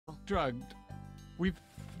drugged. We've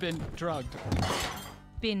been drugged.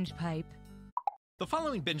 Binge pipe. The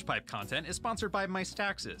following binge pipe content is sponsored by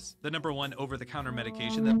Mystaxis, the #1 over-the-counter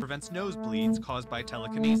medication that prevents nosebleeds caused by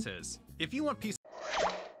telekinesis. If you want peace...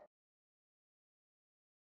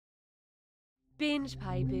 Binge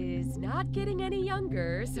pipe is not getting any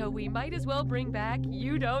younger, so we might as well bring back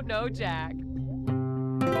You Don't Know Jack.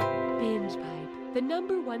 Binge pipe, the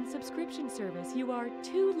 #1 subscription service you are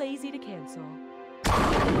too lazy to cancel.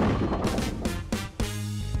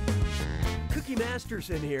 Cookie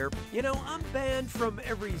Masterson here. You know, I'm banned from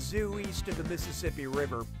every zoo east of the Mississippi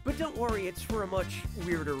River, but don't worry, it's for a much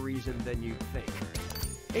weirder reason than you'd think.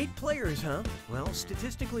 8 players, huh? Well,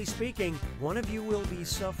 statistically speaking, one of you will be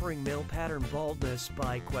suffering male pattern baldness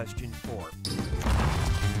by question 4.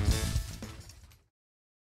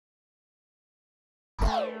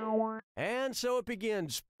 And so it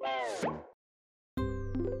begins.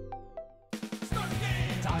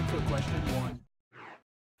 Time for question 1.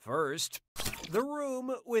 First, the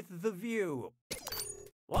room with the view.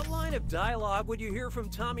 What line of dialogue would you hear from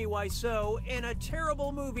Tommy Wiseau in a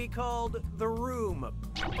terrible movie called The Room?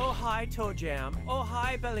 Oh hi toe jam, oh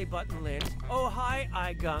hi belly button lint, oh hi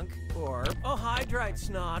eye gunk, or oh hi dried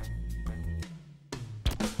snot.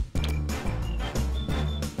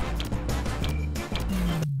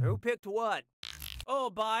 Who picked what? Oh,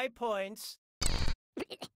 bye points.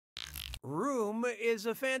 Room is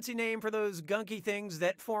a fancy name for those gunky things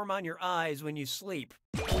that form on your eyes when you sleep.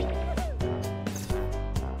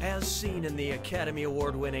 As seen in the Academy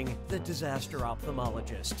Award-winning The Disaster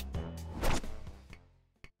Ophthalmologist.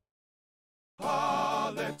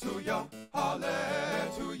 Hallelujah,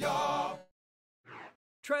 hallelujah.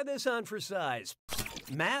 Try this on for size.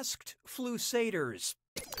 Masked flusators.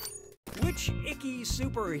 Which icky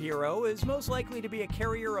superhero is most likely to be a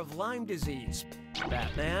carrier of Lyme disease?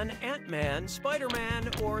 Batman, Ant-Man,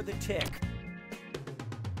 Spider-Man, or the Tick?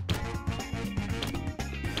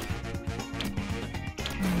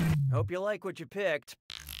 Hope you like what you picked.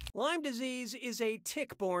 Lyme disease is a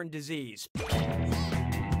tick-borne disease.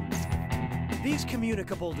 These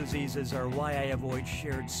communicable diseases are why I avoid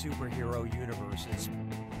shared superhero universes.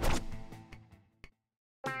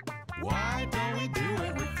 Why don't we do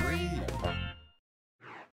it with free?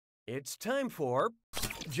 It's time for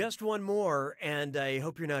just one more, and I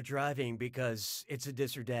hope you're not driving because it's a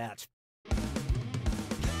dis or dat.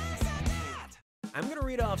 I'm going to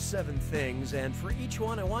read off 7 things, and for each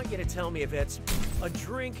one, I want you to tell me if it's a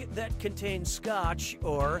drink that contains scotch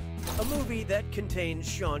or a movie that contains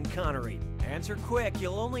Sean Connery. Answer quick.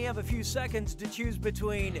 You'll only have a few seconds to choose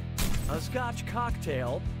between a scotch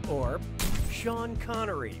cocktail or Sean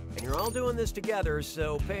Connery. And you're all doing this together,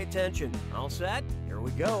 so pay attention. All set? Here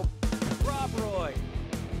we go. Rob Roy.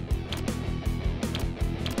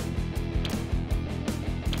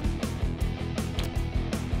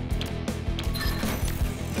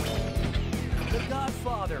 The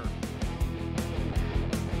Godfather.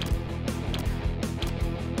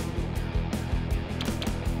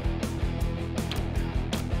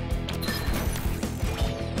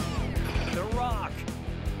 The Rock.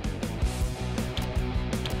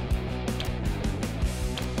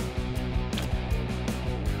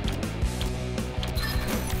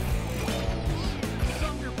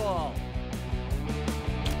 Thunderball.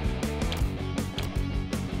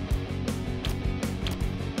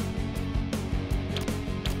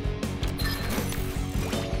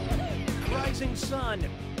 Rising Sun.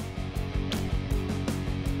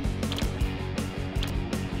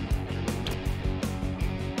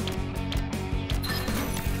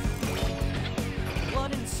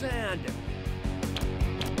 Blood and Sand.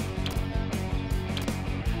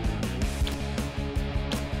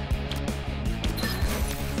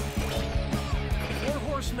 Four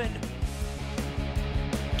Horsemen.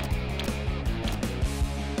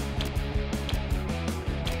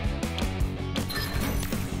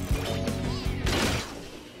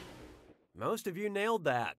 Most of you nailed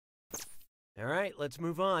that. All right, let's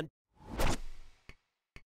move on.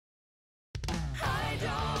 I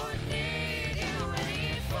don't need you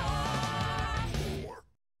anymore.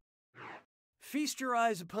 Feast your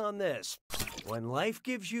eyes upon this. When life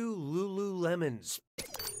gives you Lululemons.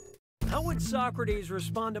 How would Socrates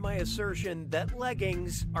respond to my assertion that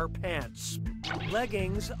leggings are pants?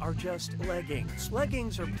 Leggings are just leggings.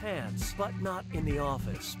 Leggings are pants, but not in the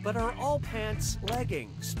office. But are all pants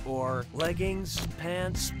leggings? Or leggings,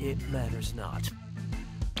 pants, it matters not.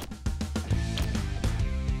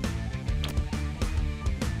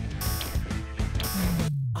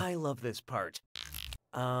 I love this part.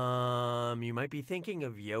 You might be thinking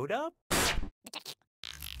of Yoda?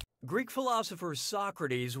 Greek philosopher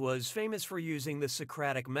Socrates was famous for using the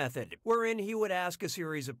Socratic method, wherein he would ask a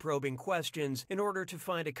series of probing questions in order to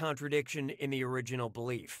find a contradiction in the original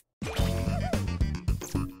belief.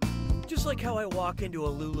 Just like how I walk into a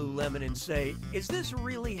Lululemon and say, "Is this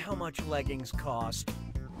really how much leggings cost?"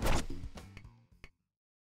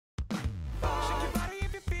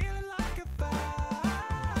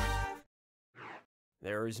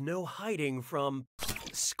 There is no hiding from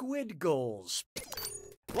squid goals.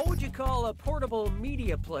 What would you call a portable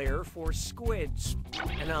media player for squids?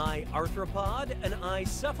 An eye arthropod, an eye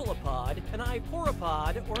cephalopod, an eye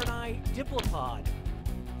poropod, or an eye diplopod?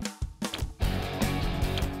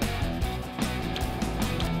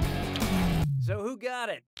 So who got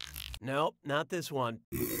it? Nope, not this one.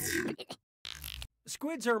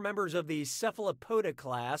 Squids are members of the cephalopoda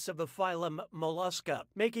class of the phylum Mollusca,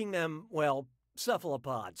 making them, well,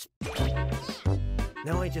 cephalopods.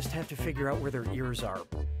 Now I just have to figure out where their ears are.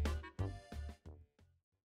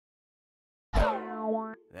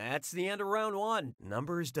 That's the end of round one.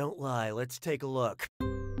 Numbers don't lie. Let's take a look.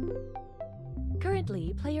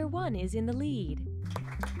 Currently, player 1 is in the lead.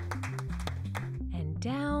 And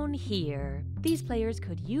down here, these players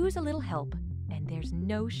could use a little help, and there's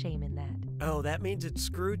no shame in that. Oh, that means it's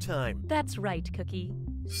screw time. That's right, Cookie.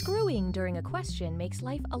 Screwing during a question makes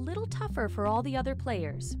life a little tougher for all the other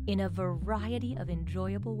players in a variety of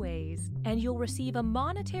enjoyable ways, and you'll receive a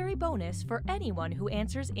monetary bonus for anyone who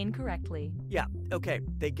answers incorrectly. Yeah, okay,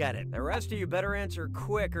 they get it. The rest of you better answer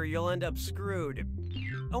quick or you'll end up screwed.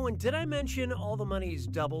 Oh, and did I mention all the money's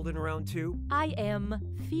doubled in round 2? I am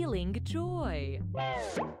feeling joy.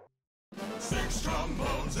 6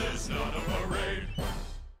 trombones is not a parade.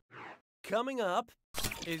 Coming up,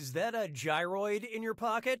 is that a gyroid in your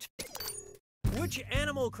pocket? Which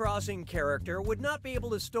Animal Crossing character would not be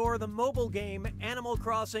able to store the mobile game Animal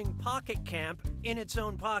Crossing Pocket Camp in its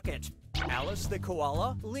own pocket? Alice the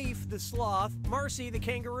koala, Leaf the sloth, Marcy the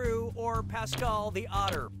kangaroo, or Pascal the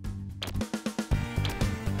otter?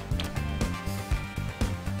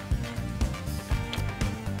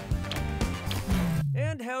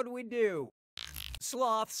 And how'd we do?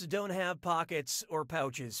 Sloths don't have pockets or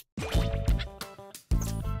pouches.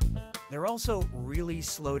 They're also really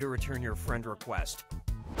slow to return your friend request.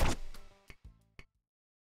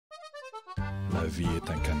 La vie est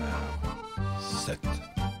un canard. 7.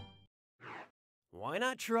 Why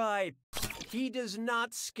not try? He does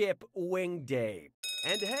not skip wing day.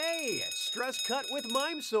 And hey, stress cut with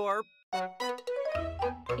mime sore.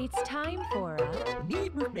 It's time for a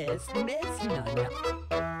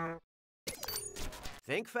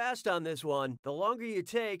Think fast on this one. The longer you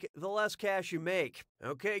take, the less cash you make.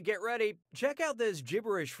 Okay, get ready. Check out this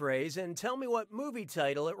gibberish phrase and tell me what movie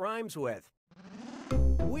title it rhymes with.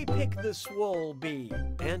 We pick the swole bee.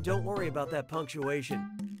 And don't worry about that punctuation.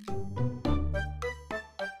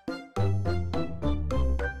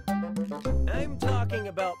 I'm talking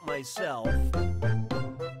about myself.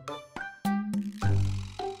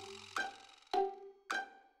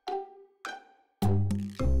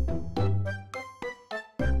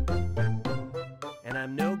 And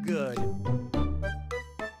I'm no good.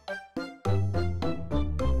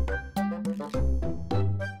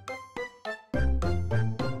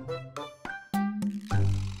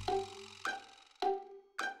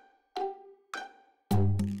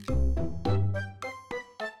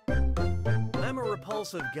 I'm a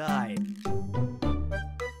repulsive guy.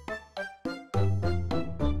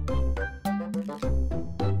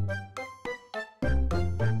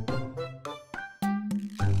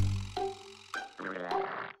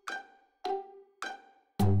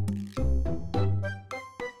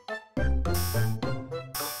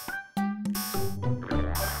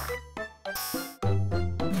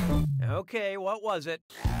 Okay, what was it?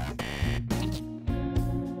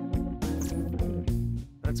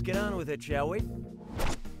 Let's get on with it, shall we?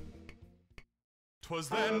 'Twas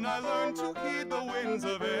then I learned to heed the winds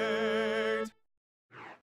of 8.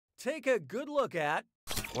 Take a good look at.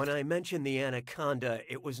 When I mentioned the anaconda,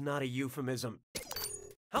 it was not a euphemism.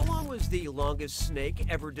 How long was the longest snake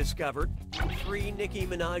ever discovered? 3 Nicki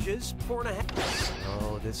Minaj's, 4.5.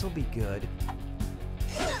 Oh, this'll be good.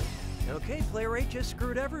 Okay, player 8 just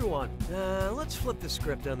screwed everyone. Let's flip the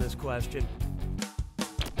script on this question.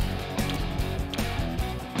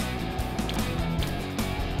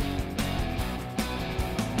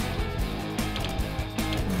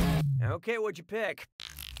 Okay, what'd you pick?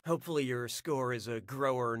 Hopefully your score is a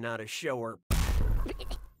grower, not a shower.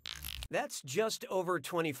 That's just over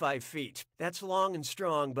 25 feet. That's long and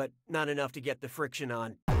strong, but not enough to get the friction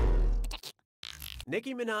on.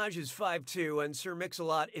 Nicki Minaj is 5'2", and Sir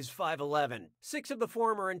Mix-a-Lot is 5'11". 6 of the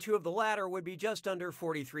former and 2 of the latter would be just under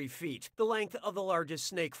 43 feet, the length of the largest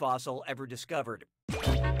snake fossil ever discovered.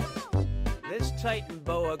 This titan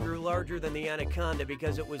boa grew larger than the anaconda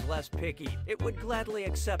because it was less picky. It would gladly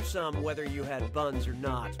accept some whether you had buns or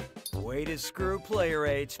not. Way to screw, Player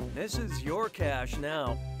 8. This is your cash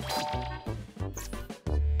now.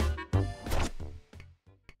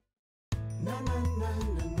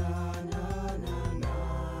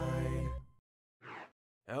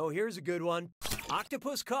 Oh, here's a good one.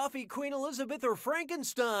 Octopus, coffee, Queen Elizabeth, or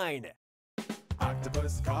Frankenstein?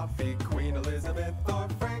 Octopus, coffee, Queen Elizabeth, or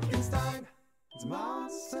Frankenstein? It's a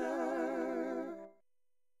monster.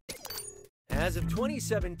 As of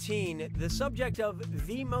 2017, the subject of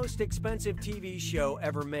the most expensive TV show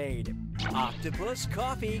ever made. Octopus,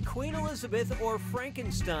 coffee, Queen Elizabeth, or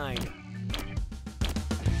Frankenstein?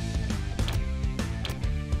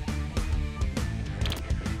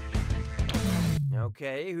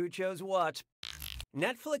 Okay, who chose what?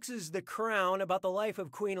 Netflix's The Crown, about the life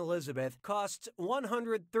of Queen Elizabeth, costs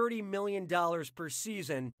 $130 million per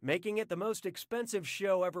season, making it the most expensive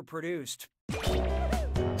show ever produced.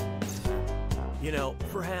 You know,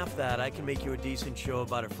 for half that, I can make you a decent show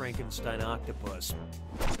about a Frankenstein octopus.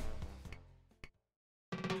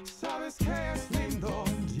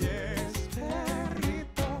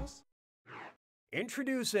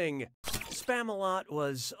 Introducing Spam-A-Lot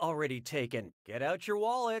was already taken. Get out your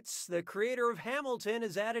wallets. The creator of Hamilton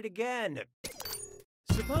is at it again.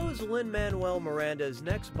 Suppose Lin-Manuel Miranda's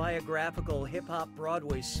next biographical hip-hop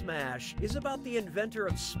Broadway smash is about the inventor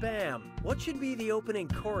of Spam. What should be the opening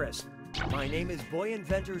chorus? My name is boy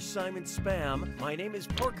inventor Simon Spam. My name is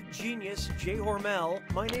pork genius Jay Hormel.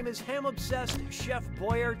 My name is ham-obsessed Chef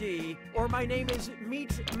Boyardee. Or my name is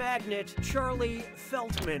meat magnet Charlie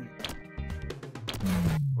Feltman.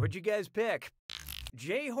 What'd you guys pick?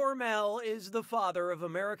 Jay Hormel is the father of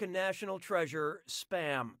American national treasure,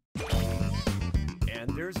 Spam. And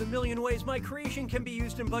there's a million ways my creation can be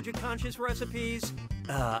used in budget-conscious recipes.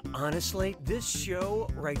 Honestly, this show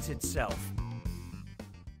writes itself.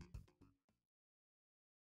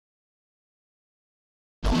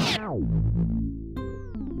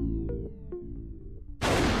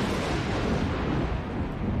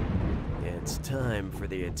 It's time for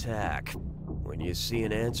the attack. When you see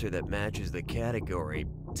an answer that matches the category,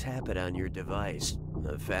 tap it on your device.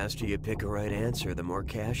 The faster you pick a right answer, the more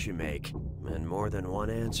cash you make. And more than one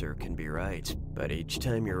answer can be right. But each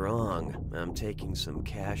time you're wrong, I'm taking some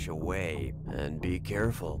cash away. And be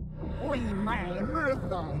careful.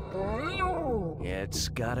 It's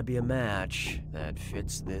gotta be a match that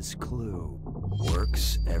fits this clue.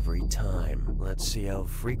 Works every time. Let's see how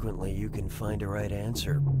frequently you can find a right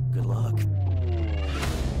answer. Good luck.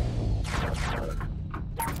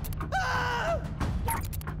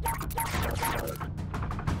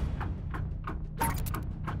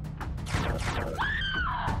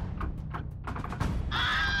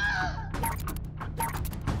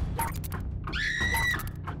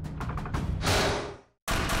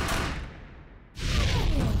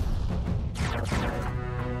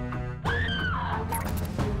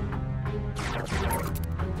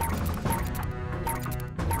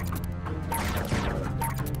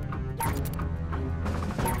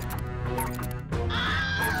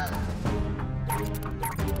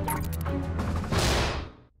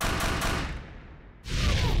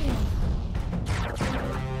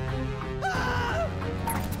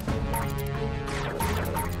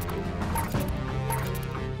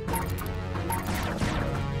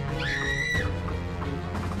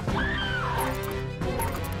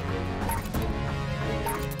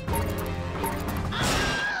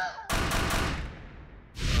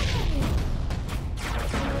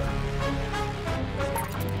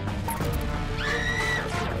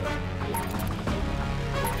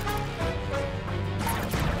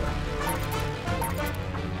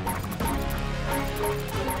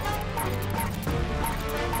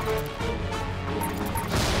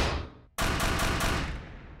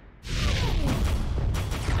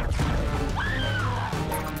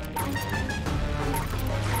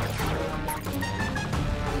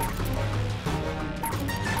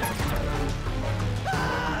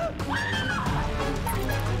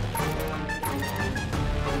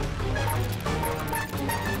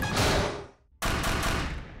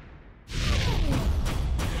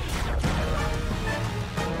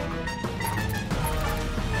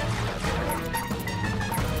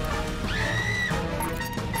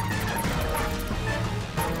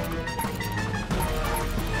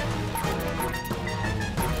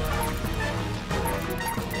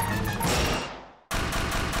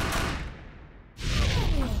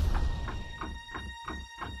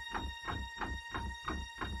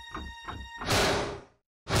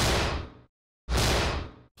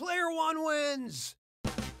 one wins!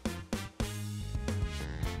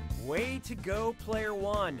 Way to go, player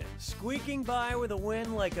one. Squeaking by with a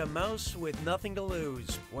win like a mouse with nothing to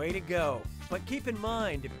lose. Way to go. But keep in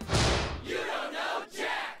mind, You don't know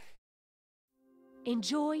Jack!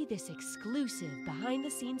 Enjoy this exclusive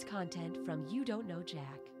behind-the-scenes content from You Don't Know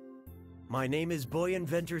Jack. my name is boy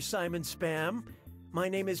inventor Simon Spam. My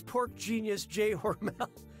name is pork genius Jay Hormel.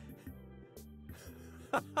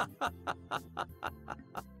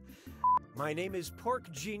 My name is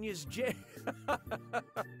pork genius Jay.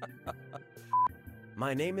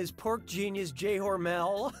 My name is pork genius Jay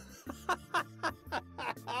Hormel.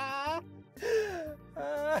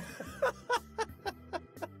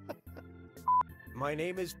 My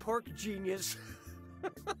name is pork genius.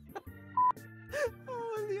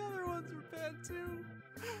 Oh, and the other ones were bad too.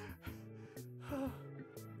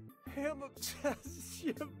 Ham obsessed,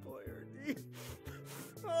 yeah, boy.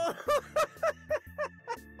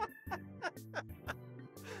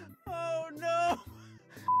 Oh no!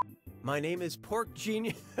 My name is Pork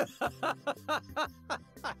Genius.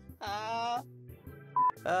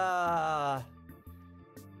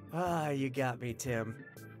 You got me, Tim.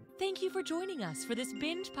 Thank you for joining us for this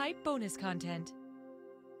Binge Pipe bonus content.